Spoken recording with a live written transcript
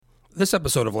This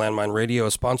episode of Landmine Radio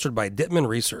is sponsored by Dittman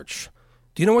Research.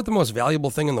 Do you know what the most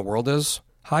valuable thing in the world is?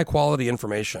 High-quality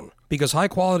information. Because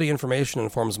high-quality information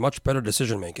informs much better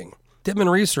decision-making.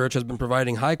 Dittman Research has been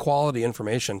providing high-quality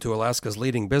information to Alaska's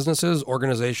leading businesses,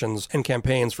 organizations, and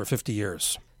campaigns for 50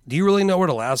 years. Do you really know what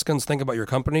Alaskans think about your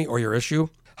company or your issue?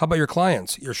 How about your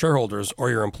clients, your shareholders, or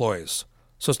your employees?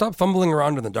 So stop fumbling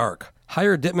around in the dark.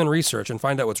 Hire Dittman Research and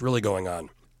find out what's really going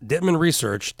on.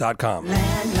 DittmanResearch.com.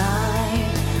 Landmine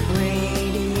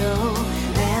Radio,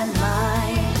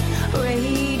 Landmine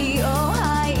Radio,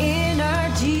 high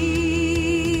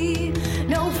energy,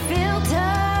 no filter.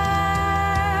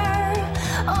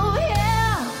 Oh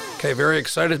yeah. Okay, very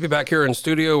excited to be back here in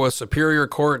studio with Superior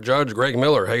Court Judge Greg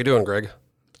Miller. How you doing, Greg?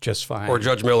 Just fine. Or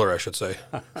Judge Miller, I should say.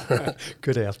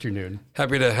 Good afternoon.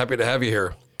 Happy to have you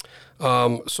here.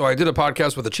 So I did a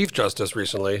podcast with the Chief Justice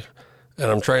recently,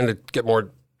 and I'm trying to get more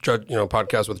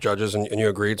podcasts with judges, and you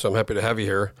agreed, so I'm happy to have you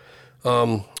here.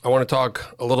 I want to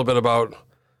talk a little bit about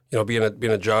being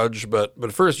a judge, but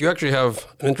first, you actually have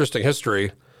an interesting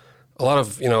history. A lot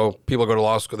of people go to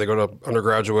law school, they go to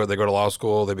undergraduate, they go to law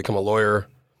school, they become a lawyer,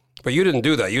 but you didn't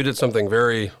do that. You did something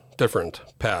very different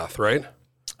path, right?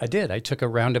 I did. I took a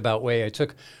roundabout way. I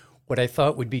took what I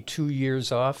thought would be 2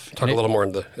 years off. Talk a little more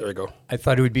there you go. I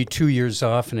thought it would be 2 years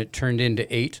off, and it turned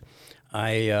into 8.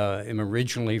 I am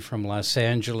originally from Los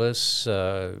Angeles,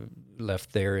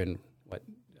 left there in,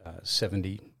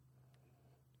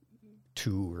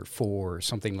 72 or 4 or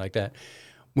something like that.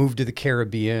 Moved to the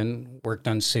Caribbean, worked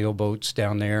on sailboats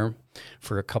down there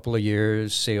for a couple of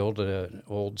years, sailed an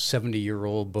old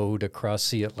 70-year-old boat across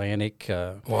the Atlantic.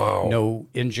 Wow. No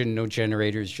engine, no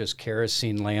generators, just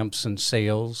kerosene lamps and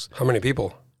sails. How many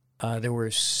people? There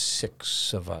were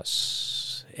 6 of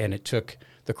us, and it took,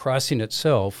 the crossing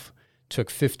itself took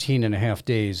 15 and a half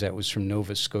days. That was from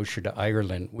Nova Scotia to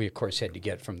Ireland. We, of course, had to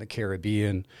get from the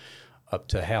Caribbean up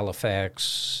to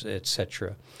Halifax,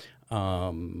 etc.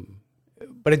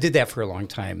 But I did that for a long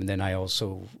time, and then I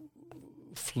also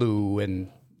flew, and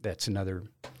that's another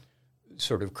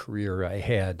sort of career I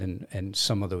had, and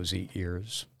some of those 8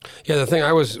 years. Yeah, the thing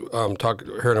I was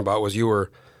hearing about was you were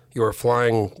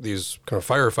flying these kind of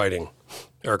firefighting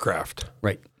aircraft.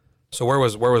 Right. So where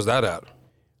was that at?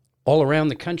 All around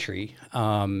the country.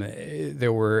 They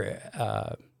were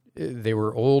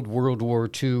old World War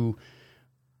II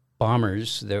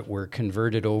bombers that were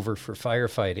converted over for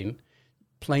firefighting.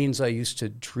 Planes I used to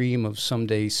dream of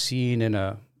someday seeing in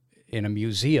a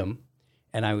museum,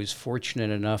 and I was fortunate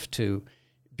enough to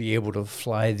be able to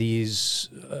fly these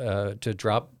to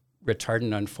drop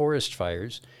retardant on forest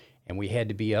fires, and we had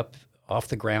to be up off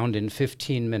the ground in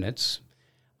 15 minutes,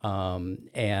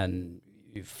 and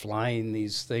flying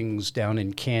these things down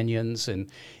in canyons, and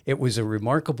it was a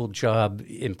remarkable job,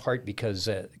 in part because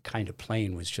that kind of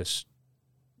plane was just,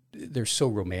 they're so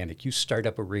romantic. You start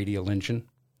up a radial engine,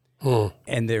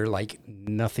 and they're like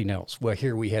nothing else. Well,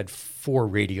 here we had 4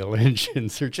 radial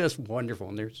engines. They're just wonderful,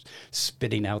 and they're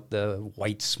spitting out the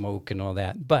white smoke and all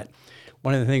that. But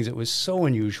one of the things that was so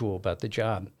unusual about the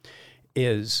job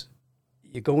is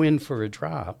you go in for a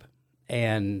drop,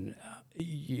 and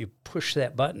you push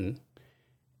that button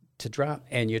to drop,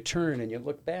 and you turn and you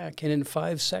look back, and in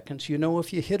 5 seconds, you know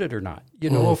if you hit it or not. You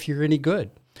know if you're any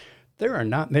good. There are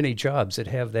not many jobs that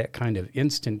have that kind of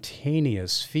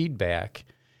instantaneous feedback.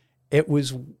 It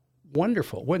was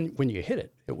wonderful. When you hit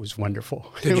it, it was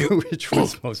wonderful, which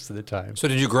was most of the time. So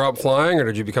did you grow up flying, or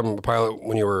did you become a pilot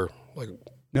when you were like...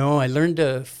 No, I learned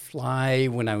to fly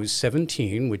when I was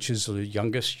 17, which is the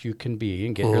youngest you can be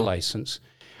and get your license.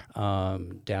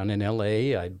 Down in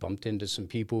L.A., I bumped into some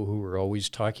people who were always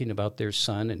talking about their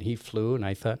son, and he flew, and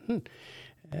I thought,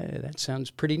 that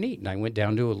sounds pretty neat. And I went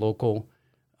down to a local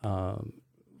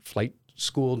flight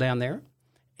school down there,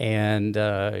 and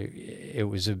it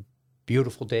was a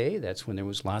beautiful day. That's when there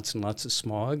was lots and lots of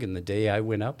smog, and the day I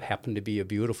went up happened to be a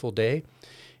beautiful day.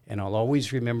 And I'll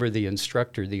always remember the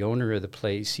instructor, the owner of the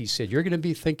place. He said, "You're going to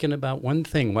be thinking about one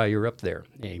thing while you're up there."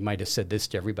 And he might have said this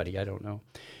to everybody, I don't know.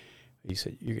 He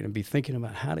said, "You're going to be thinking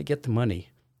about how to get the money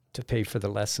to pay for the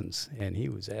lessons." And he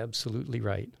was absolutely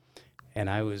right. And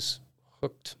I was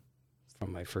hooked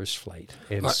from my first flight.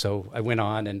 And so I went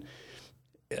on and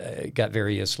got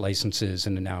various licenses,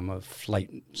 and now I'm a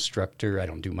flight instructor. I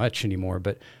don't do much anymore,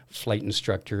 but flight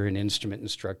instructor and instrument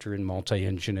instructor and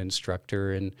multi-engine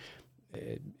instructor and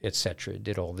et cetera.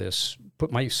 Did all this,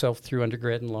 put myself through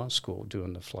undergrad and law school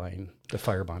doing the flying, the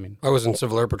firebombing. I was in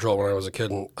Civil Air Patrol when I was a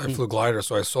kid, and I flew glider,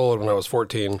 so I soloed when I was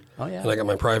 14, and I got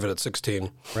my private at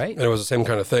 16. Right. And it was the same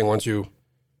kind of thing. Once you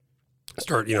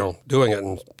start, doing it,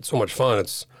 and it's so much fun,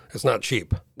 it's not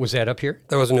cheap. Was that up here?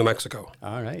 That was in New Mexico.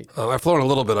 All right. I've flown a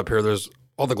little bit up here. There's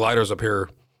all the gliders up here.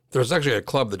 There's actually a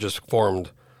club that just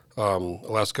formed,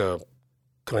 Alaska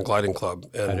kind of gliding club.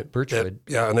 And At Birchwood.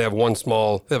 and they have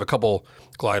they have a couple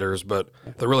gliders, but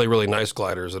they're really, really nice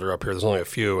gliders that are up here. There's only a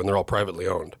few, and they're all privately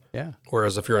owned. Yeah.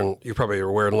 Whereas if you probably are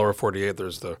aware in lower 48,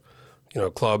 there's the,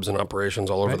 clubs and operations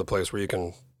all over the place where you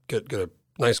can get a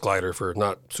nice glider for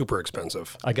not super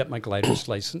expensive. I got my glider's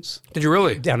license Did you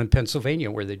really? down in Pennsylvania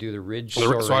where they do the ridge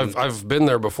So soaring. I've been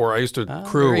there before. I used to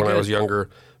crew very when I good. was younger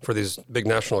for these big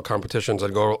national competitions.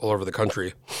 I'd go all over the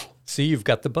country. See, you've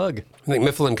got the bug. I think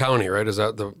Mifflin County, right? Is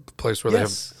that the place where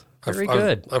Yes, they have? very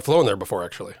good. I've flown there before,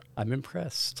 actually. I'm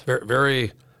impressed. Very,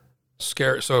 very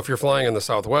scary. So if you're flying in the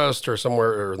Southwest or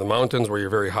somewhere or the mountains where you're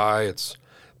very high,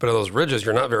 but on those ridges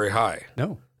you're not very high,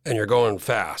 No. and you're going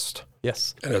fast,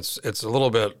 Yes. and it's a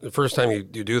little bit. The first time you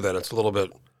do that, it's a little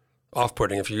bit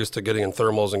off-putting if you're used to getting in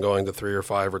thermals and going to 3 or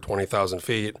 5 or 20,000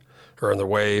 feet, or in the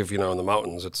wave, in the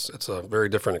mountains. It's a very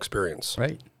different experience.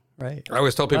 Right. Right. I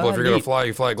always tell people if you're going neat. to fly,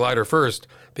 you fly a glider first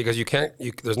because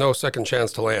there's no second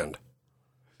chance to land.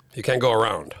 You can't go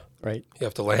around. Right. You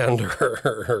have to land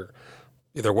or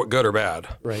either good or bad.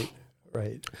 Right.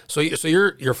 Right. So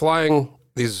you're flying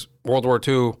these World War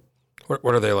II. What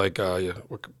are they like?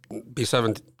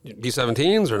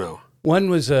 B-17s or no?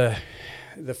 One was the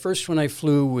first one I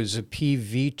flew was a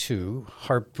PV-2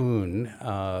 Harpoon,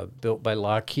 built by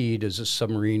Lockheed as a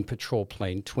submarine patrol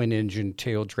plane, twin engine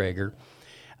tail dragger.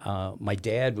 My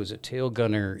dad was a tail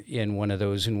gunner in one of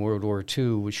those in World War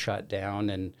II, was shot down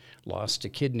and lost a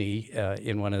kidney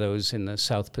in one of those in the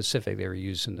South Pacific. They were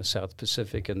used in the South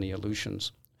Pacific and the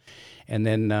Aleutians. And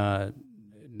then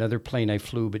another plane I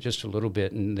flew, but just a little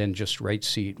bit, and then just right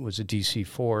seat was a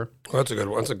DC-4. Well, that's a good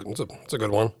one. That's a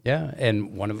good one. Yeah,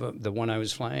 and the one I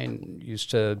was flying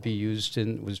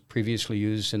was previously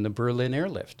used in the Berlin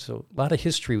airlift. So a lot of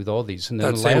history with all these. And then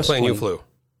That the same last plane you one, flew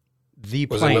the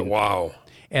was in plane. the wow.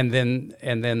 And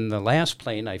then the last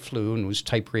plane I flew and was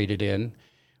type rated in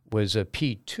was a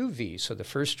P2V. So the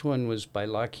first one was by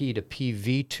Lockheed a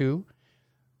PV2.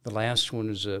 The last one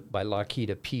was by Lockheed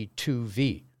a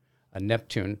P2V, a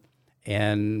Neptune.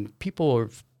 And people are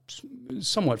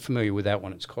somewhat familiar with that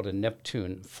one. It's called a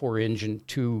Neptune, 4-engine,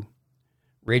 2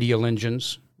 radial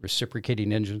engines,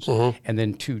 reciprocating engines, and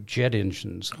then 2 jet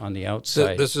engines on the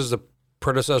outside. This is the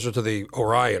predecessor to the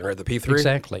Orion, right? The P3?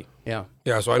 Exactly, yeah.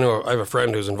 Yeah, so I have a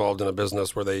friend who's involved in a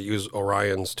business where they use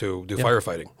Orions to do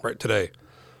firefighting right today.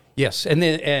 Yes, and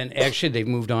actually they've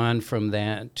moved on from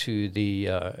that to the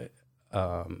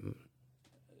to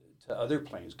other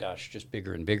planes. Gosh, just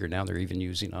bigger and bigger now. They're even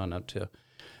using on up to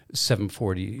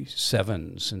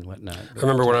 747s and whatnot. I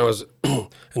remember when I was in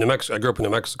New Mexico. I grew up in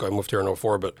New Mexico. I moved here in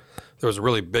 2004, but there was a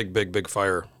really big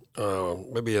fire,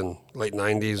 maybe in late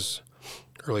 90s,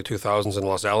 early 2000s in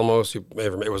Los Alamos.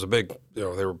 It was a big,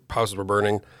 houses were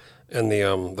burning, and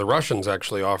the Russians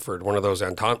actually offered one of those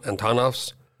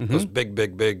Antonovs. Those big.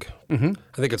 I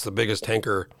think it's the biggest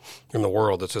tanker in the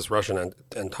world. It's this Russian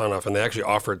Antonov, and they actually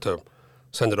offered to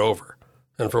send it over.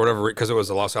 And for whatever, because it was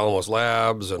the Los Alamos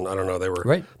labs, and I don't know, they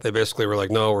basically were like,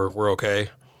 no, we're okay.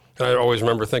 And I always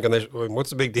remember thinking,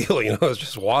 what's the big deal? It's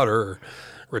just water or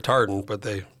retardant. But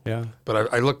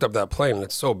I looked up that plane, and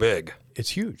it's so big.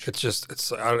 It's huge.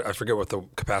 I forget what the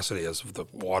capacity is of the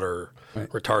water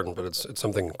retardant, but it's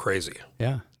something crazy.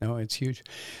 Yeah, no, it's huge.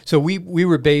 So we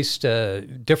were based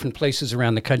different places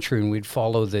around the country, and we'd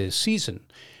follow the season.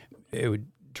 It would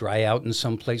dry out in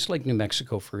some place, like New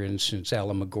Mexico, for instance.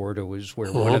 Alamogordo was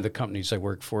where one of the companies I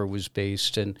worked for was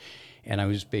based, and I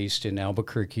was based in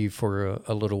Albuquerque for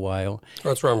a little while.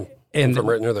 That's where I'm from,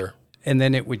 right near there. And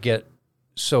then it would get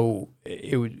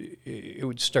it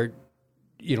would start,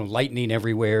 lightning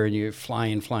everywhere, and you're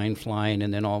flying,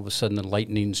 and then all of a sudden the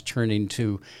lightning's turning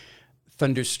to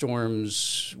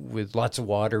thunderstorms with lots of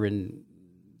water and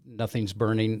nothing's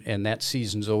burning, and that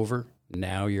season's over.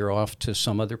 Now you're off to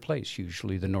some other place,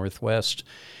 usually the Northwest.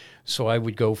 So I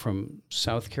would go from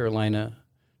South Carolina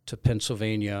to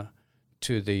Pennsylvania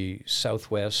to the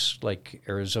Southwest, like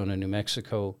Arizona, New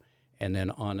Mexico, and then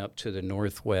on up to the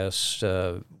Northwest,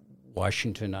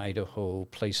 Washington, Idaho,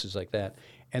 places like that.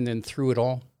 And then through it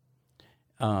all,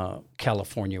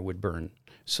 California would burn.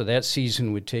 So that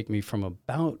season would take me from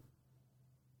about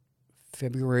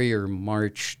February or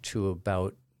March to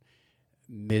about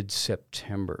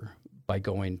mid-September by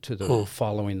going to the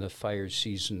following the fire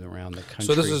season around the country.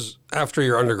 So this is after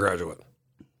your undergraduate?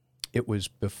 It was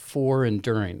before and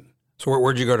during. So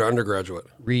where'd you go to undergraduate?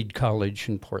 Reed College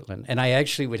in Portland. And I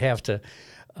actually would have to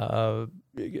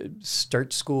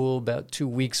start school about 2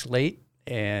 weeks late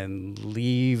and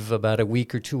leave about a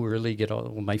week or two early, get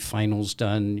all my finals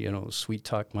done, sweet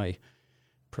talk my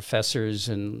professors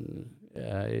and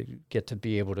get to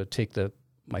be able to take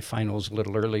my finals a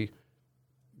little early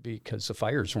because the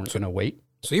fires weren't going to wait.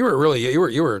 So you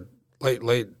were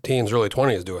late teens, early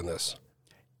 20s doing this.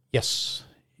 Yes.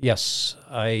 As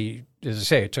I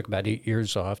say, I took about 8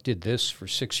 years off, did this for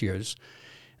 6 years,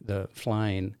 the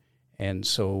flying. And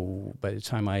so by the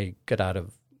time I got out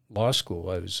of law school,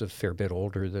 I was a fair bit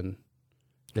older than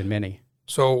many.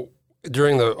 So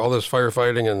during all this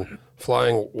firefighting and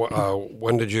flying,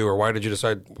 when did you or why did you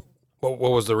decide, what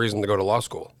was the reason to go to law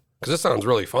school? Because this sounds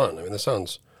really fun. I mean, this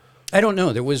sounds... I don't know.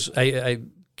 I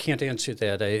can't answer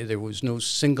that. There was no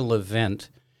single event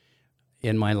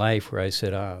in my life where I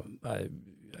said,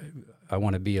 I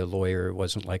want to be a lawyer. It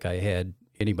wasn't like I had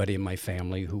anybody in my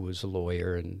family who was a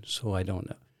lawyer, and so I don't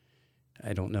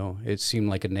know. It seemed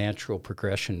like a natural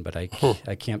progression, but I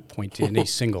can't point to any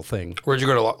single thing. Where'd you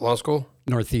go to law school?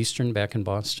 Northeastern, back in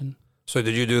Boston. So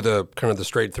did you do the kind of the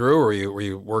straight through, or were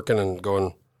you working and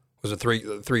going? Was it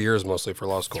 3 years mostly for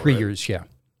law school? 3 right? years, yeah.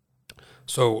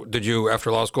 So did you,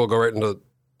 after law school, go right into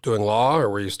doing law, or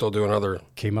were you still doing other?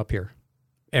 Came up here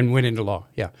and went into law,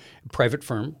 yeah. Private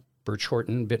firm, Birch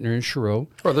Horton, Bittner and Chereau.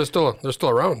 Oh, they're still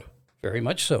around. Very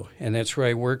much so. And that's where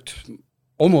I worked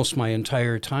almost my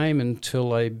entire time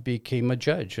until I became a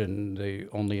judge. And the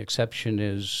only exception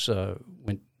is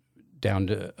went down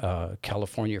to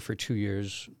California for 2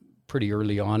 years pretty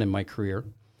early on in my career,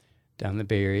 down the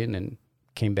Bay Area, and then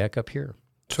came back up here.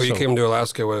 So you came to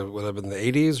Alaska, would have been the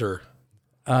 80s, or?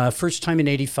 First time in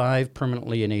 85,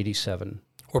 permanently in 87.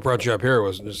 What brought you up here?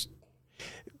 Was it just...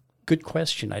 Good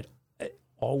question. I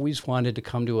always wanted to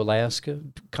come to Alaska,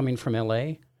 coming from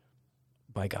L.A.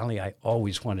 By golly, I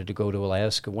always wanted to go to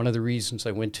Alaska. One of the reasons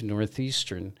I went to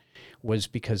Northeastern was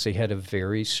because they had a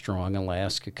very strong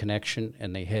Alaska connection,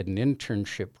 and they had an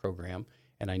internship program,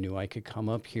 and I knew I could come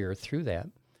up here through that.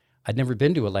 I'd never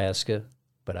been to Alaska,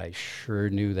 but I sure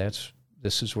knew this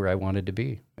is where I wanted to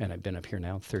be, and I've been up here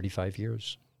now 35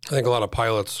 years. I think a lot of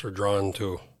pilots are drawn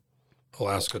to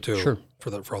Alaska too. Sure.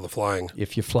 For all the flying.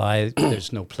 If you fly,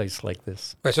 there's no place like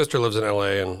this. My sister lives in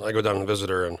LA, and I go down and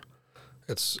visit her. And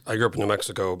I grew up in New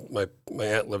Mexico. My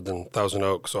aunt lived in Thousand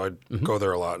Oaks, so I'd go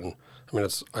there a lot. And I mean,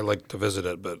 I like to visit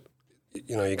it, but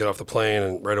you get off the plane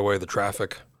and right away the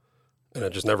traffic, and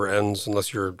it just never ends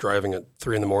unless you're driving at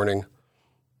 3 a.m.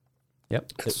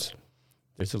 Yep.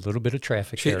 There's a little bit of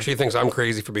traffic there. She thinks I'm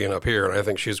crazy for being up here, and I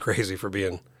think she's crazy for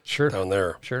being down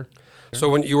there. Sure. So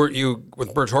when you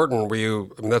with Birch Horton, were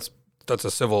you? I mean, that's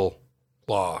a civil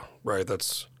law, right?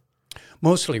 That's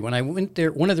mostly when I went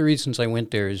there. One of the reasons I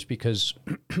went there is because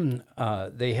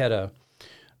they had a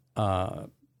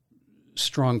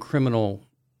strong criminal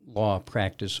law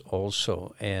practice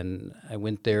also, and I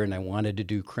went there and I wanted to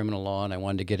do criminal law, and I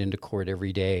wanted to get into court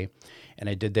every day, and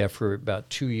I did that for about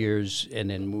 2 years, and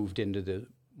then moved into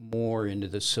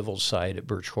the civil side at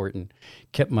Birch Horton.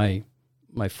 Kept my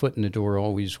foot in the door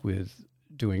always with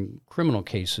doing criminal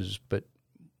cases, but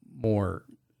more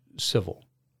civil.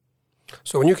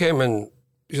 So when you came in,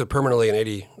 you said permanently in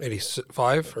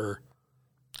 85 or?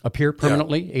 Up here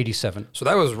permanently, yeah. 87. So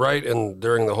that was right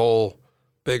during the whole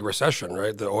big recession,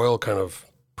 right? The oil kind of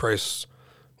price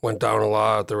went down a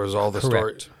lot. There was all the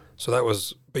Correct. story. So that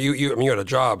was, but you had a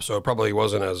job, so it probably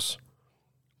wasn't as,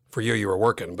 for you were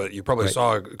working, but you probably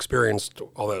experienced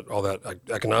all that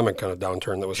economic kind of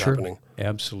downturn that was happening.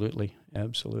 Absolutely.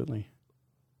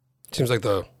 It seems like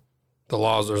the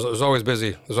laws, there's always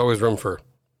busy. There's always room for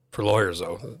lawyers,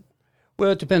 though.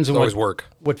 Well, it depends on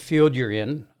what field you're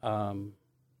in.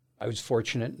 I was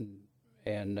fortunate,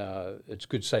 and it's a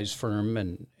good-sized firm,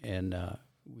 and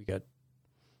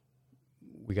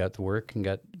we got the work and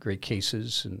got great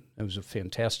cases, and it was a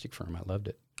fantastic firm. I loved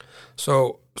it.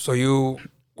 So you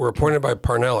were appointed by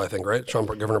Parnell, I think, right?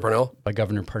 Governor Parnell? By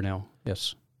Governor Parnell,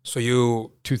 yes. So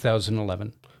you...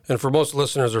 2011. And for most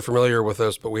listeners are familiar with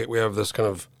this, but we have this kind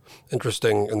of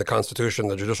interesting in the Constitution,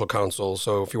 the Judicial Council.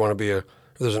 So if you want to be if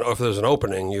there's an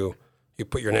opening, you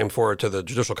put your name forward to the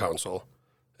Judicial Council.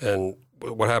 And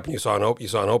what happened? You saw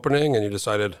an opening, and you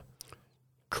decided.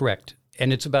 Correct.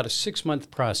 And it's about a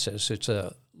 6-month process. It's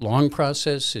a long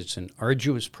process. It's an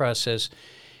arduous process.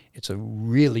 It's a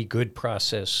really good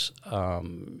process. I'll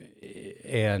be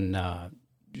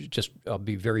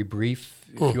very brief.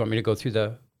 If you want me to go through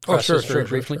the process very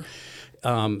briefly.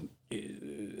 Sure.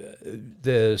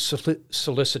 The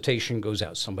solicitation goes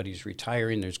out. Somebody's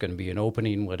retiring. There's going to be an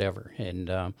opening, whatever.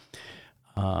 And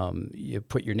you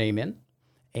put your name in.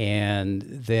 And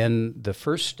then the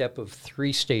first step of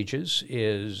 3 stages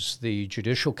is the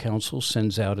Judicial Council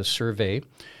sends out a survey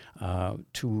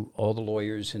to all the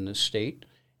lawyers in the state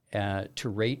to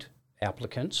rate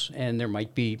applicants. And there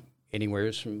might be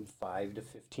anywhere from 5 to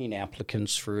 15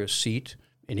 applicants for a seat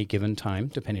any given time,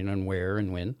 depending on where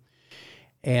and when.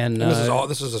 And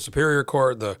This is the Superior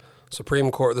Court, the Supreme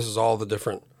Court. This is all the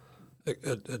different.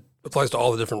 It applies to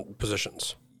all the different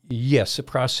positions. Yes, the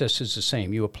process is the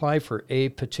same. You apply for a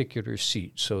particular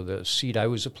seat. So the seat I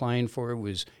was applying for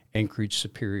was Anchorage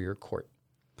Superior Court.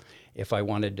 If I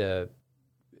wanted to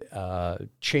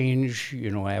change,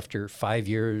 after 5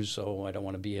 years, I don't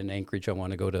want to be in Anchorage, I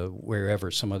want to go to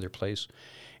wherever, some other place,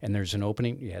 and there's an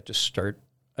opening, you have to start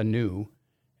anew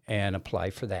and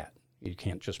apply for that. You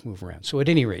can't just move around. So at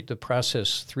any rate, the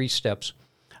process, 3 steps,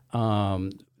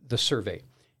 the survey,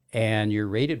 and you're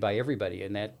rated by everybody,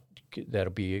 and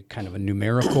that'll be kind of a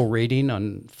numerical rating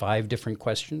on 5 different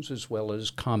questions as well as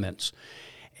comments.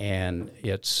 And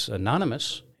it's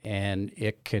anonymous, and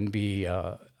it can be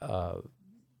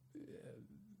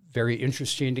very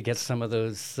interesting to get some of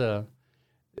those,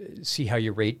 see how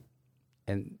you rate.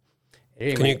 And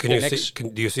anyway,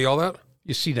 do you see all that?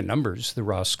 You see the numbers, the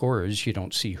raw scores. You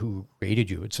don't see who rated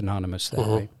you. It's anonymous that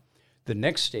way. The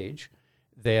next stage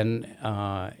then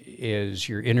is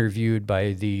you're interviewed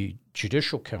by the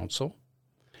Judicial Council,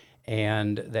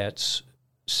 and that's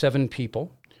 7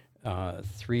 people,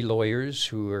 3 lawyers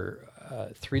who are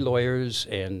 3 lawyers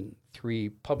and 3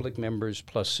 public members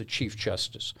plus the Chief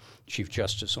Justice. Chief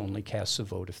Justice only casts a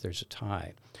vote if there's a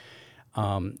tie.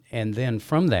 And then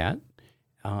from that,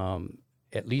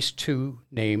 at least 2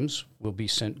 names will be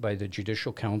sent by the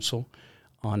Judicial Council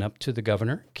on up to the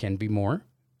governor. Can be more,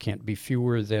 can't be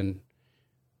fewer than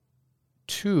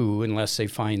 2 unless they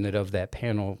find that of that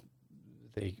panel,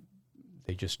 they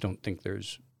just don't think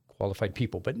there's qualified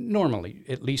people. But normally,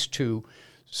 at least 2,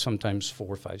 sometimes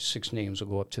 4, 5, 6 names will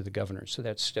go up to the governor. So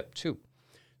that's step 2.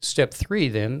 Step 3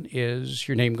 then is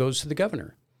your name goes to the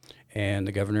governor. And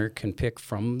the governor can pick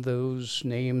from those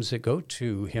names that go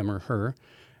to him or her,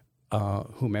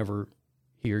 whomever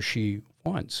he or she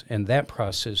wants. And that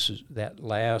process, that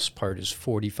last part is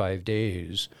 45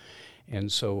 days.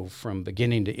 And so from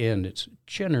beginning to end, it's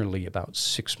generally about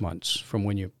 6 months from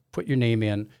when you put your name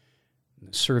in,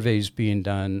 the surveys being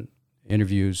done,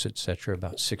 interviews, et cetera,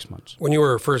 about 6 months. When you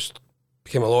were first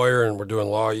became a lawyer and were doing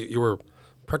law, you were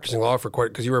practicing law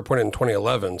because you were appointed in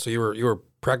 2011. So you were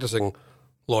practicing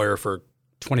lawyer for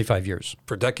 25 years,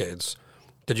 for decades.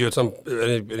 Did you at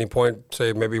any point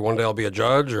say maybe one day I'll be a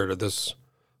judge, or did this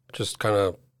just kind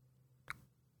of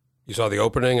you saw the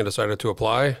opening and decided to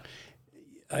apply?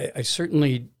 I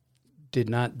certainly did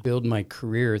not build my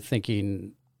career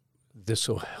thinking this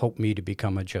will help me to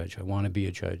become a judge. I want to be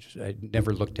a judge. I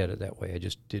never looked at it that way. I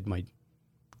just did my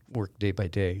work day by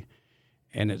day.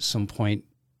 And at some point,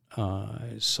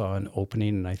 I saw an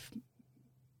opening, and I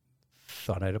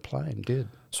thought I'd apply and did.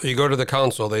 So you go to the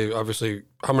council. They obviously,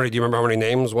 do you remember how many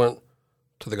names went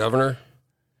to the governor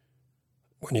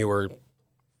when you were?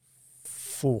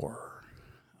 4,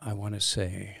 I want to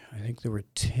say. I think there were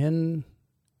 10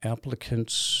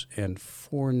 applicants and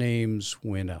 4 names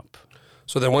went up.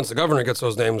 So then once the governor gets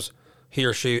those names, he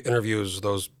or she interviews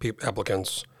those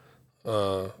applicants.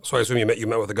 So I assume you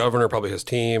met with the governor, probably his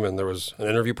team, and there was an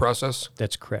interview process?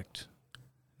 That's correct.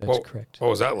 Correct. What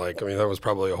was that like? I mean, that was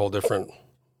probably a whole different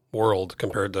world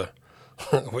compared to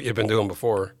what you'd been doing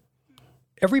before.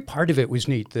 Every part of it was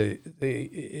neat.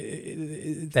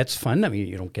 That's fun. I mean,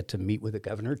 you don't get to meet with a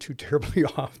governor too terribly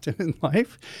often in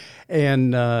life.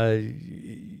 And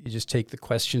you just take the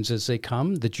questions as they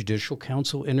come. The Judicial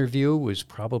Council interview was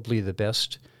probably the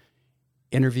best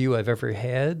interview I've ever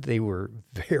had. They were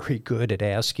very good at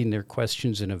asking their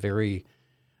questions in a very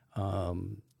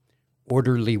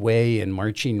orderly way and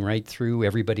marching right through.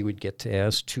 Everybody would get to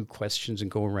ask 2 questions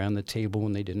and go around the table,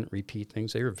 and they didn't repeat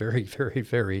things. They were very, very,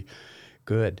 very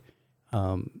good.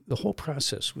 The whole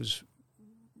process was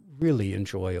really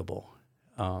enjoyable.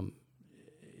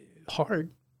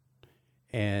 Hard,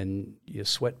 and you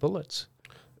sweat bullets,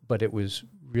 but it was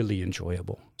really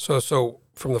enjoyable. So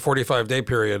from the 45-day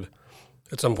period,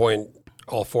 at some point,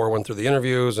 all 4 went through the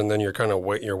interviews, and then you're kind of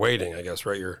you're waiting, I guess,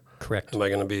 right? You're correct. Am I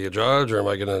going to be a judge, or am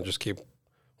I going to just keep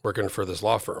working for this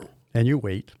law firm? And you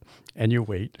wait, and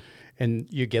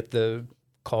you get the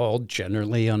call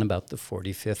generally on about the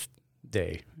 45th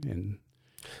day. And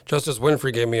Justice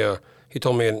Winfrey he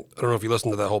told me, and I don't know if you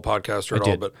listened to that whole podcast or at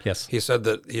all, but yes. He said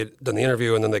that he had done the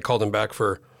interview, and then they called him back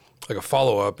for like a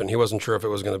follow-up, and he wasn't sure if it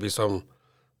was going to be some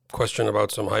question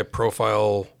about some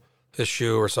high-profile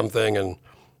issue or something, and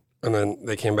then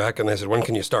they came back and they said, "When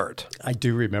can you start?" I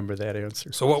do remember that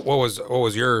answer. So what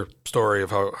was your story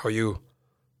of how you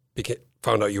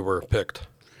found out you were picked?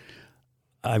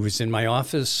 I was in my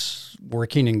office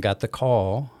working and got the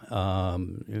call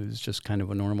It was just kind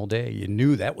of a normal day. You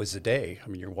knew that was the day. I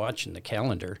mean, you're watching the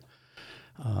calendar.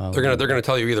 They're gonna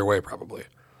tell you either way, probably.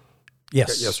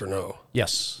 Yes. Yes or no.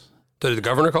 Yes. Did the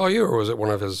governor call you, or was it one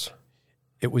of his?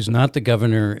 It was not the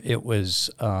governor. It was,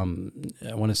 I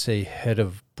want to say, head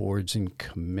of boards and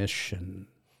commission.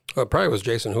 It probably was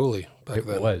Jason Hooley back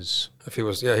then. It was. If he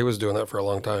was, he was doing that for a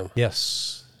long time.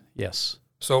 Yes. Yes.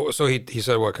 So he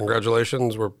said, "What?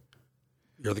 Congratulations, you're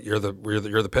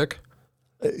the pick."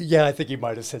 Yeah, I think he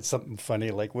might have said something funny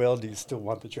like, "Well, do you still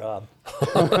want the job?"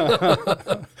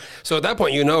 So at that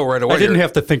point, right away. I didn't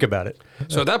have to think about it.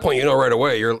 So at that point, right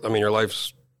away. Your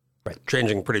life's Right.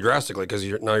 changing pretty drastically because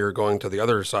now you're going to the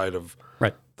other side of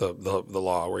Right. the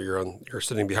law, where you're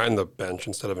sitting behind the bench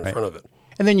instead of in front of it.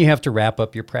 And then you have to wrap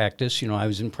up your practice. I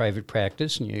was in private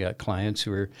practice, and you got clients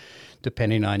who are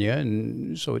depending on you,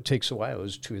 and so it takes a while. It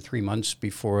was 2 or 3 months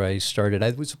before I started. I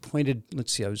was appointed,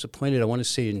 I want to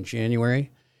say in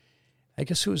January. I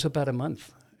guess it was about a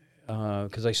month,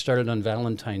 because I started on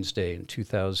Valentine's Day in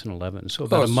 2011, so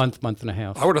about a month and a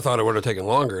half. I would have thought it would have taken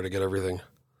longer to get everything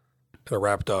kind of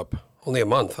wrapped up. Only a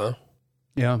month, huh?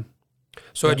 Yeah.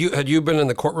 So had you been in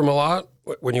the courtroom a lot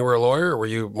when you were a lawyer, or were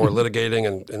you more litigating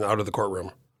and out of the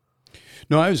courtroom?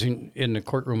 No, I was in the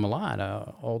courtroom a lot,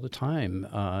 all the time.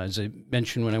 As I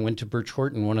mentioned, when I went to Birch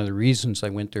Horton, one of the reasons I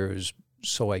went there was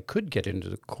so I could get into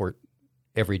the court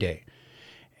every day.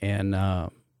 And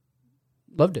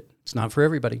loved it. It's not for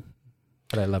everybody,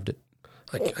 but I loved it.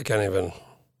 I can't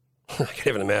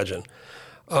even imagine.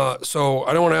 So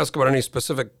I don't want to ask about any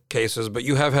specific cases, but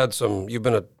you've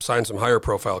been assigned some higher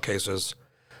profile cases.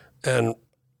 And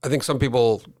I think some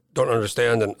people don't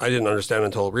understand, and I didn't understand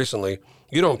until recently,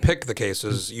 you don't pick the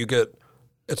cases.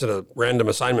 It's a random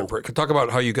assignment. Talk about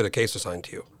how you get a case assigned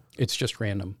to you. It's just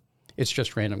random.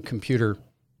 Computer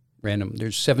random.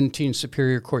 There's 17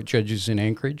 Superior Court judges in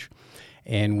Anchorage,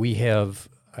 and we have,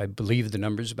 I believe the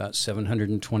number's about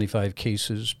 725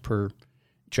 cases per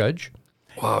judge.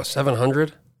 Wow,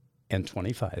 700? And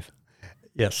 25.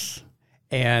 Yes.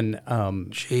 And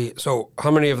so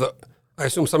how many of I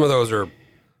assume some of those are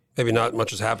maybe not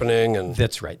much is happening, and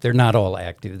that's right. They're not all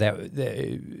active.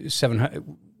 700.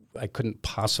 I couldn't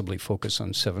possibly focus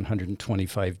on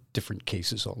 725 different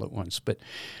cases all at once, but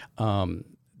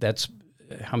that's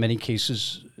how many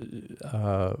cases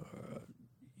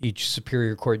each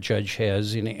Superior Court judge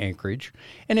has in Anchorage,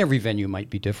 and every venue might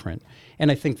be different.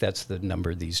 And I think that's the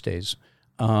number these days.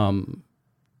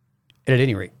 At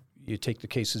any rate, you take the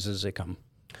cases as they come.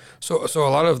 So a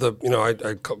lot of the,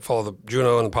 I follow the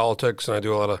Juno and the politics, and I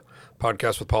do a lot of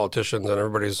podcasts with politicians, and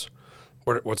everybody's,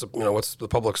 what's the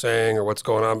public saying or what's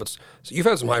going on. But so you've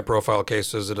had some high profile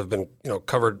cases that have been,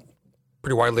 covered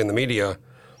pretty widely in the media.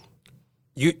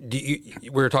 We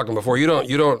were talking before. You're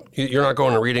not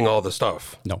going and reading all the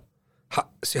stuff. No.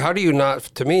 How do you not?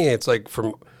 To me, it's like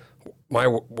from my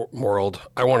world,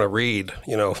 I want to read,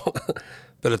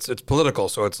 but it's political,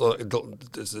 so it's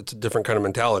a different kind of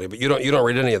mentality. But you don't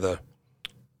read any of the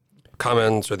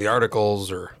comments or the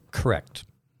articles or. Correct.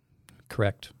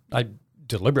 I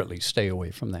deliberately stay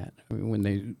away from that. I mean, when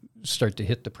they start to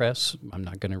hit the press, I'm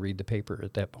not going to read the paper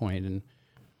at that point, and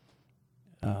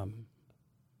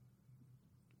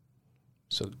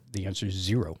so the answer is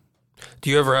 0. Do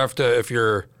you ever have to,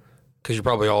 because you're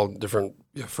probably all different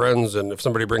friends, and if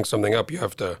somebody brings something up, you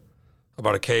have to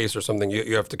about a case or something,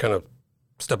 you have to kind of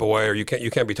step away, or you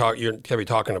can't be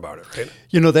talking about it, right?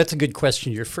 That's a good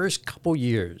question. Your first couple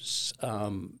years,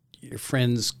 your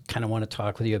friends kind of want to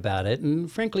talk with you about it, and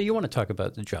frankly, you want to talk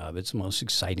about the job. It's the most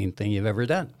exciting thing you've ever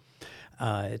done.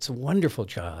 It's a wonderful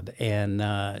job, and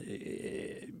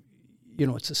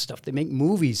it's the stuff they make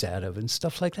movies out of and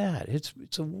stuff like that.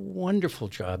 It's a wonderful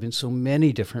job in so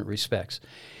many different respects.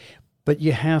 But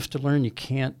you have to learn you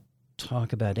can't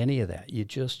talk about any of that. You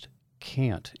just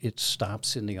can't. It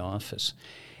stops in the office.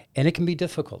 And it can be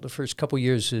difficult. The first couple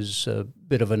years is a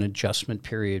bit of an adjustment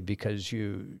period because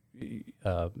you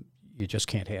just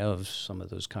can't have some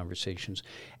of those conversations.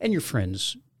 And your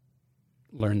friends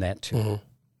learn that too. Mm-hmm.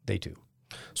 They do.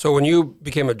 So when you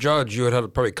became a judge, you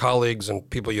had probably colleagues and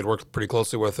people you'd worked pretty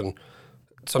closely with, and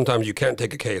sometimes you can't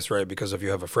take a case, right? Because if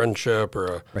you have a friendship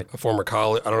or a former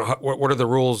colleague, I don't know, what are the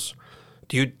rules?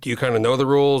 Do you kind of know the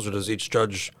rules, or does each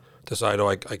judge decide,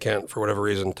 I can't, for whatever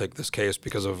reason, take this case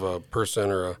because of a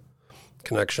person or a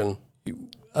connection?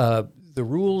 The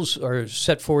rules are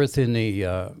set forth in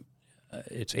the,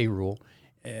 it's a rule,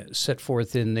 set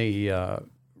forth in the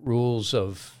rules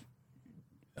of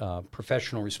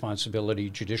professional responsibility,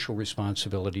 judicial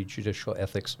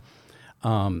ethics.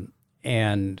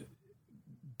 And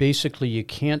basically you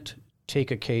can't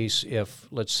take a case if,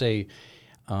 let's say,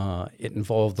 It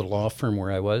involved the law firm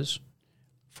where I was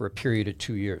for a period of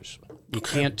 2 years. You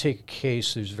can't take a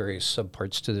case, there's various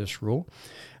subparts to this rule.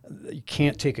 You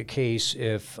can't take a case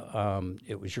if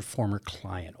it was your former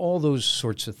client. All those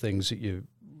sorts of things that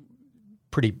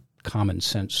pretty common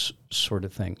sense sort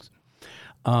of things.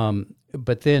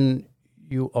 But then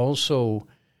you also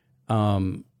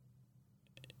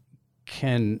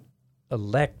can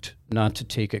elect not to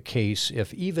take a case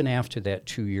if even after that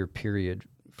 2-year period,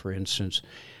 for instance,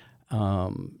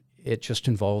 it just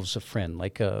involves a friend,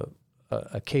 like a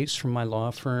case from my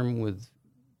law firm with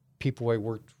people I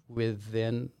worked with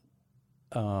then,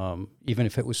 even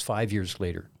if it was 5 years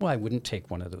later. Well, I wouldn't take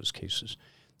one of those cases.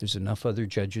 There's enough other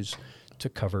judges to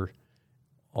cover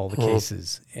all the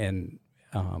cases, and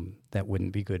that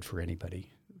wouldn't be good for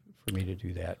anybody, for me to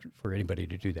do that, for anybody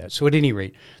to do that. So at any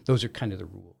rate, those are kind of the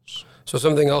rules. So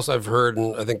something else I've heard,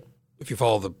 and I think if you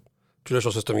follow the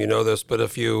judicial system, you know this, but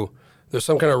there's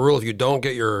some kind of rule, if you don't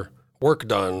get your work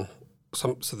done,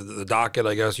 so the docket,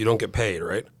 I guess, you don't get paid,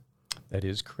 right? That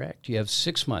is correct. You have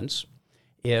 6 months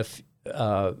if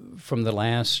from the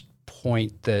last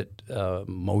point that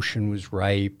motion was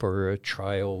ripe or a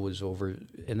trial was over,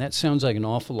 and that sounds like an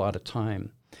awful lot of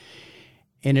time.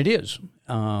 And it is.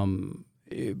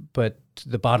 But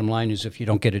the bottom line is if you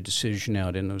don't get a decision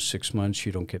out in those 6 months,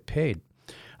 you don't get paid.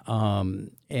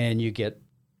 And you get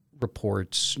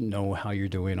reports, know how you're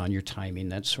doing on your timing,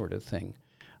 that sort of thing.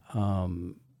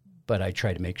 But I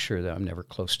try to make sure that I'm never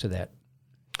close to that.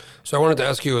 So I wanted to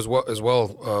ask you as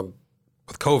well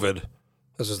with COVID,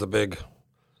 this is the big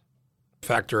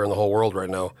factor in the whole world right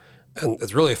now, and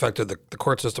it's really affected the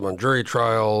court system on jury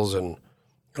trials and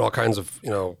all kinds of,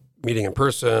 meeting in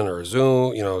person or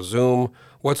Zoom.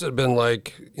 What's it been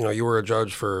like? You were a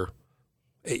judge for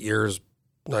 9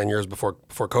 years before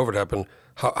COVID happened.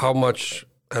 How much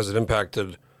has it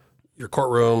impacted your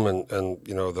courtroom and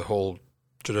the whole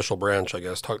judicial branch, I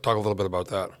guess? Talk a little bit about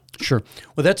that. Sure.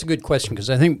 Well, that's a good question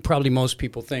because I think probably most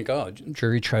people think,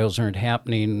 jury trials aren't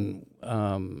happening.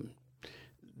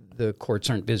 The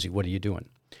courts aren't busy. What are you doing?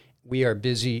 We are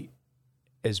busy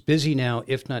now,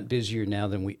 if not busier now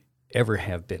than we ever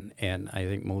have been. And I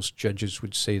think most judges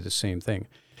would say the same thing.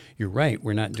 You're right.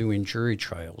 We're not doing jury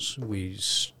trials. We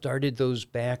started those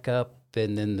back up,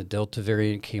 and then the Delta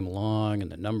variant came along,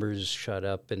 and the numbers shot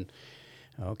up. And,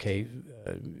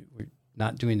 we're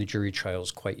not doing the jury trials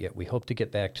quite yet. We hope to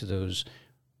get back to those,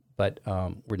 but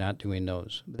we're not doing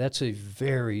those. That's a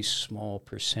very small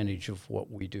percentage of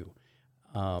what we do.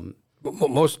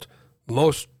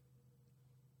 Most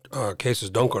cases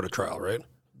don't go to trial, right?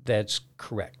 That's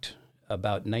correct.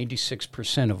 About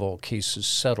 96% of all cases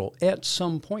settle at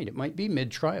some point. It might be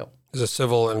mid-trial. Is it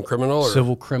civil and criminal? Or?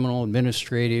 Civil, criminal,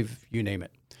 administrative, you name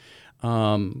it.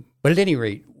 But at any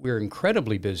rate, we're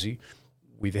incredibly busy.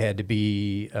 We've had to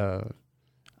be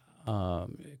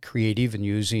creative in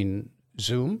using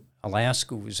Zoom.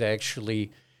 Alaska was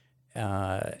actually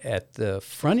at the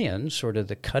front end, sort of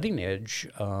the cutting edge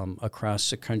across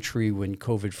the country when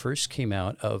COVID first came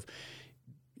out of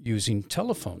using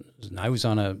telephones. And I was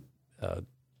on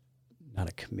not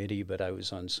a committee, but I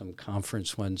was on some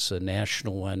conference once, a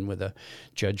national one with a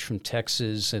judge from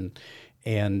Texas and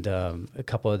a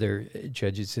couple other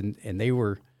judges, and they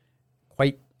were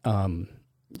quite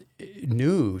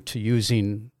new to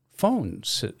using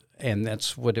phones, and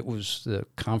that's what it was. The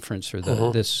conference or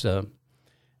this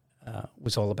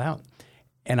was all about.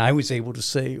 And I was able to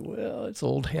say, well, it's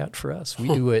old hat for us. We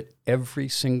do it every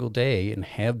single day and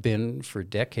have been for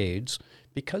decades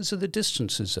because of the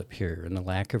distances up here and the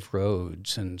lack of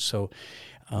roads. And so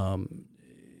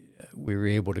we were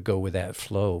able to go with that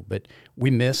flow. But we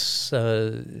miss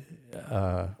the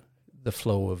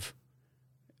flow of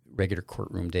regular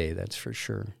courtroom day, that's for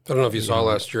sure. I don't know if you saw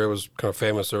last year, it was kind of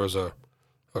famous. There was a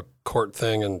court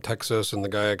thing in Texas, and the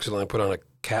guy accidentally put on a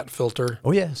cat filter.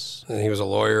 Oh, yes. And he was a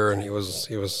lawyer, and he was.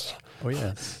 Oh,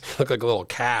 yes. Looked like a little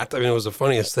cat. I mean, it was the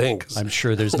funniest thing. I'm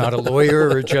sure there's not a lawyer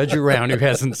or a judge around who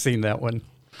hasn't seen that one.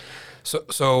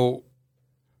 So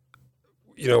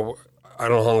I don't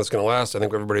know how long it's going to last. I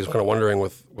think everybody's kind of wondering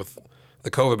with the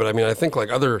COVID, but I mean, I think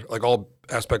like all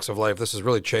aspects of life, this has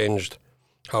really changed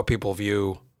how people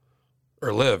view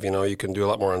or live. You can do a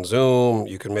lot more on Zoom.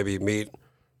 You can maybe meet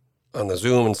on the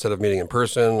Zoom instead of meeting in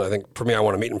person. I think for me, I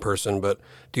want to meet in person, but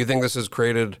do you think this has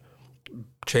created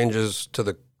changes to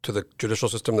the judicial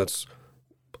system that's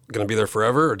going to be there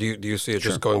forever, or do you see it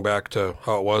just going back to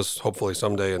how it was, hopefully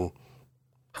someday, and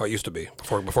how it used to be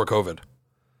before COVID?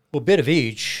 Well, a bit of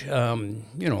each.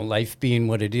 Life being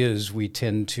what it is, we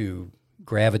tend to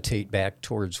gravitate back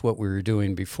towards what we were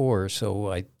doing before. So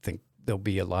I think there'll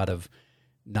be a lot of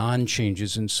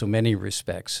non-changes in so many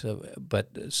respects. But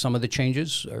some of the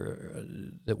changes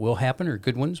that will happen are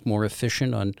good ones, more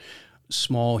efficient on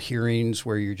small hearings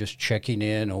where you're just checking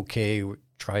in, okay,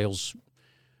 trials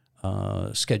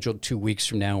scheduled 2 weeks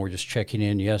from now, we're just checking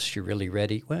in, yes, you're really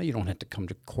ready. Well, you don't have to come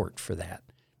to court for that.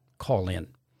 Call in.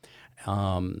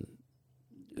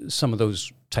 Some of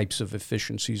those types of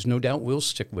efficiencies no doubt will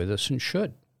stick with us and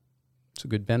should. It's a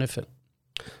good benefit.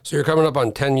 So you're coming up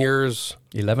on 10 years,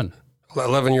 11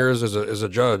 years as a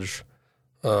judge.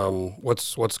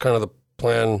 What's kind of the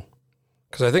plan?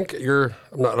 Because I think I don't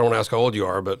want to ask how old you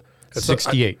are, but it's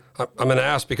 68. I'm going to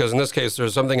ask because in this case,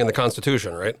 there's something in the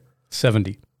Constitution, right?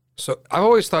 70. So I've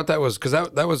always thought that was, because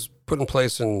that was put in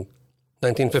place in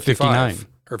 1955. 59.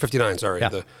 Or 59, sorry. Yeah.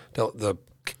 The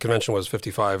convention was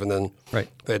 55, and then Right.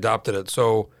 they adopted it.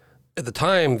 So at the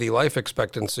time, the life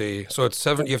expectancy, so it's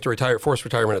 70, you have to retire, forced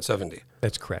retirement at 70.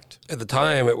 That's correct. At the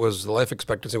time, the life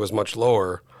expectancy was much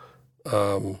lower.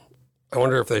 I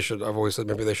wonder if they should, I've always said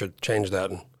maybe they should change that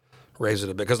and raise it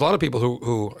a bit. Because a lot of people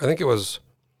who I think it was,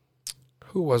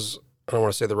 I don't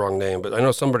want to say the wrong name, but I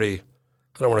know somebody,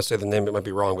 I don't want to say the name, it might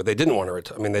be wrong, but they didn't want to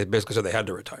retire. I mean, they basically said they had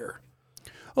to retire.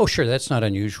 Oh, sure. That's not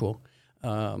unusual.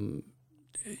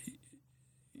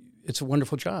 It's a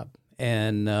wonderful job.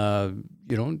 And,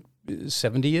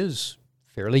 70 is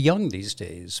fairly young these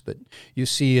days. But you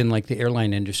see in like the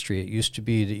airline industry, it used to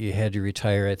be that you had to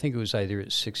retire. I think it was either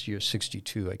at 60 or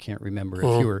 62. I can't remember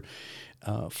if you were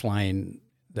flying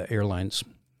the airlines.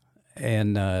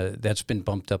 And that's been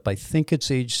bumped up. I think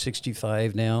it's age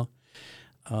 65 now.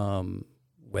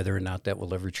 Whether or not that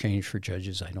will ever change for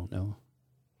judges, I don't know.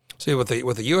 See, with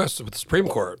the U.S., with the Supreme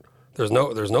Court, there's no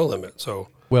limit. So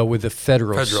well, with the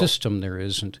federal system, there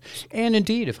isn't. And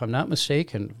indeed, if I'm not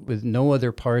mistaken, with no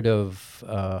other part of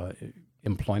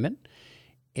employment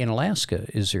in Alaska,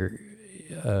 is there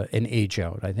an age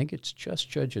out? I think it's just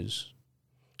judges.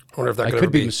 I wonder if that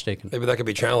could be mistaken. Maybe that could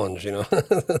be challenged, through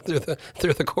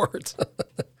the courts.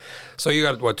 So you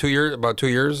got about 2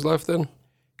 years left then?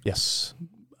 Yes,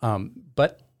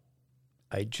 but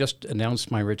I just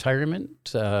announced my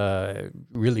retirement.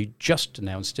 Really, just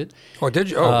announced it. Oh, did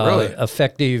you? Oh, really?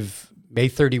 Effective May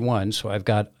 31. So I've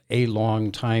got a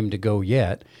long time to go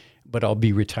yet, but I'll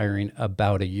be retiring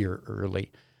about a year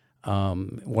early.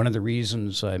 One of the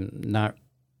reasons I'm not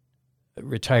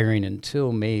retiring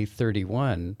until May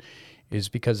 31 is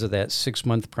because of that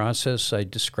 6-month process I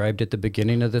described at the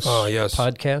beginning of this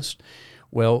podcast.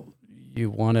 Well, you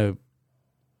want to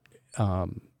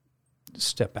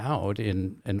step out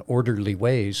in an orderly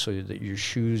way so that your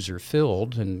shoes are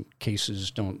filled and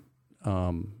cases don't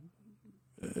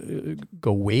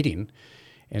go waiting.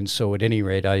 And so at any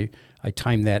rate, I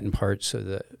time that in part so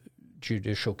the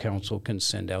Judicial Council can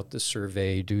send out the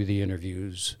survey, do the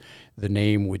interviews. The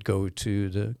name would go to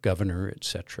the governor, et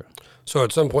cetera. So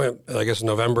at some point, I guess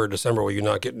November, December, will you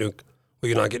not get new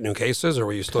cases, or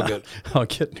will you still get? I'll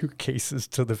get new cases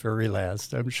to the very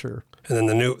last, I'm sure. And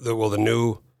then will the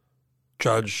new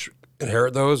judge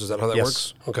inherit those? Is that how that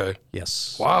works? Okay.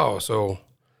 Yes. Wow. So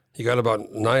you got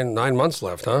about nine months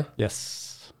left, huh?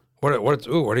 Yes. What's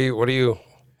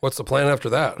the plan after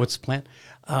that? What's the plan?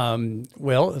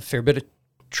 Well, a fair bit of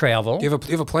travel. Do you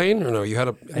have a plane, or no? You had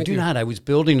a. I do not. I was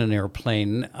building an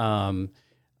airplane.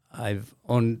 I've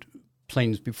owned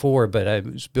planes before, but I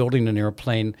was building an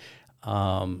airplane.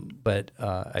 But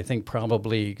I think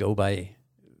probably go by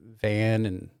van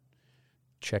and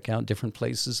check out different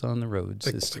places on the roads.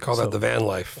 They call that the van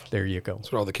life. There you go.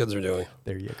 That's what all the kids are doing.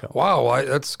 There you go. Wow,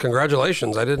 that's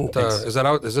congratulations. I didn't. Is that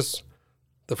out? Is this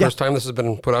the first time this has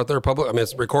been put out there public? I mean,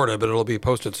 it's recorded, but it'll be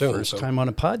posted soon. First time on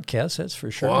a podcast, that's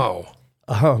for sure. Wow.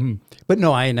 But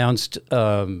no, I announced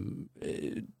to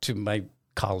my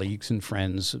colleagues and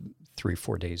friends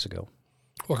 3-4 days ago.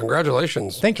 Well,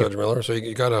 congratulations, Thank you. Judge Miller. So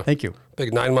you got a Thank you.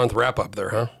 big 9-month wrap up there,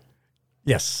 huh?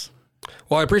 Yes.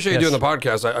 Well, I appreciate you doing the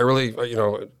podcast. I really,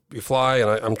 you fly, and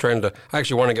I'm trying to. I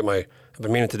actually want to get I've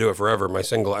been meaning to do it forever. I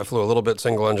flew a little bit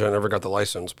single engine. I never got the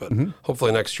license, but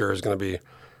hopefully next year is going to be.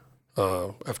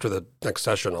 After the next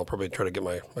session, I'll probably try to get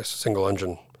my single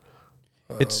engine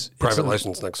private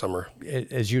license next summer.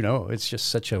 As you know, it's just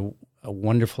such a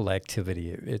wonderful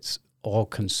activity. It's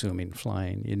all-consuming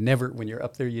flying. When you're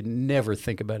up there, you never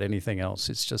think about anything else.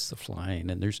 It's just the flying,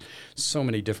 and there's so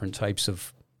many different types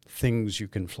of things you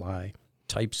can fly,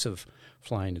 types of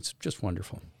flying. It's just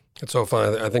wonderful. It's so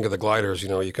fun. I think of the gliders.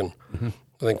 You can. I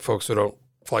think folks who don't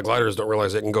fly gliders don't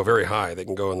realize they can go very high. They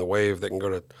can go in the wave. They can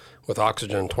go with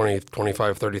oxygen 20,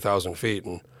 25, 30,000 feet,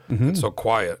 and it's so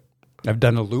quiet. I've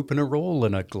done a loop and a roll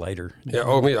in a glider.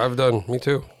 Yeah. Me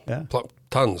too. Yeah.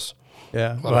 Tons.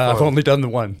 Yeah. Well, I've only done the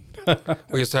one.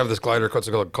 We used to have this glider called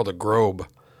a Grobe,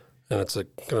 and it's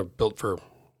kind of built for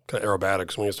kind of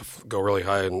aerobatics. We used to go really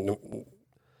high in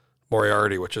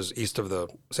Moriarty, which is east of the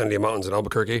Sandia Mountains in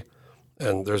Albuquerque,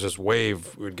 and there's this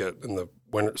wave we would get in the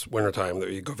wintertime that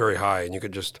you go very high, and you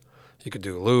could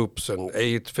do loops and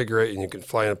figure eight, and you could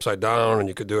fly upside down, and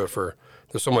you could do it for,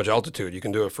 there's so much altitude, you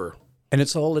can do it for. And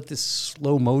it's all at this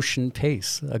slow motion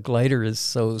pace. A glider is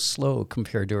so slow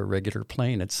compared to a regular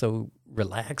plane. It's so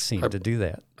relaxing to do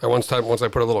that. Once I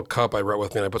put a little cup I brought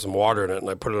with me, and I put some water in it, and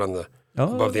I put it on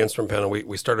above the instrument panel.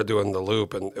 We started doing the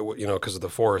loop, and because of the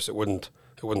force, it wouldn't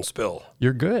spill.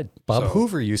 You're good. Bob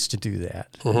Hoover used to do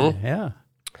that. Mm-hmm. Yeah.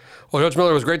 Well, Judge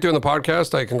Miller, it was great doing the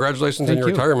podcast. Congratulations on your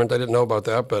you. retirement. I didn't know about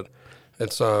that, but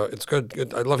it's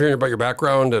good. I love hearing about your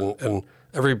background, and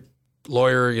every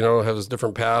lawyer, has a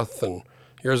different path, and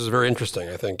yours is very interesting.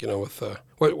 I think, with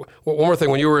one more thing.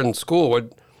 When you were in school,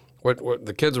 what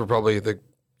the kids were probably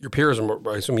your peers were,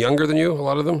 I assume, younger than you. A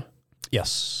lot of them.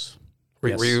 Yes. Were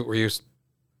you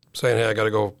saying, "Hey, I got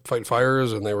to go fight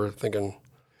fires," and they were thinking,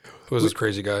 "Who is this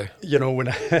crazy guy?"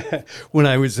 When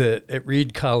I was at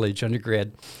Reed College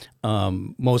undergrad,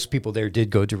 most people there did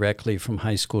go directly from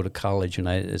high school to college, and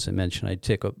as I mentioned, I'd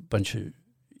take a bunch of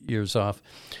years off.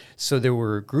 So there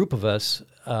were a group of us,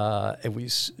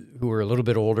 who were a little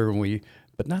bit older,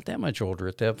 but not that much older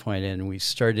at that point, and we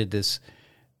started this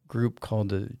group called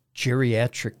the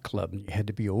Geriatric Club. And you had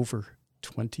to be over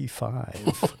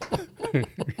 25.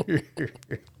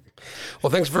 Well,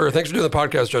 thanks for doing the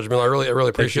podcast, Judge Miller. I really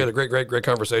appreciate it. Great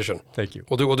conversation. Thank you.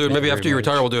 We'll do it. Maybe after you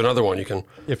retire, we'll do another one.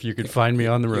 If you can find me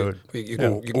on the road. You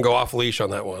can go off leash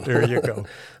on that one. There you go.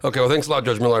 Okay. Well, thanks a lot,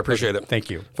 Judge Miller. I appreciate it. Thank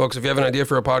you, folks. If you have an idea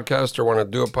for a podcast or want to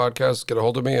do a podcast, get a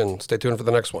hold of me and stay tuned for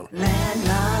the next one.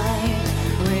 Landline.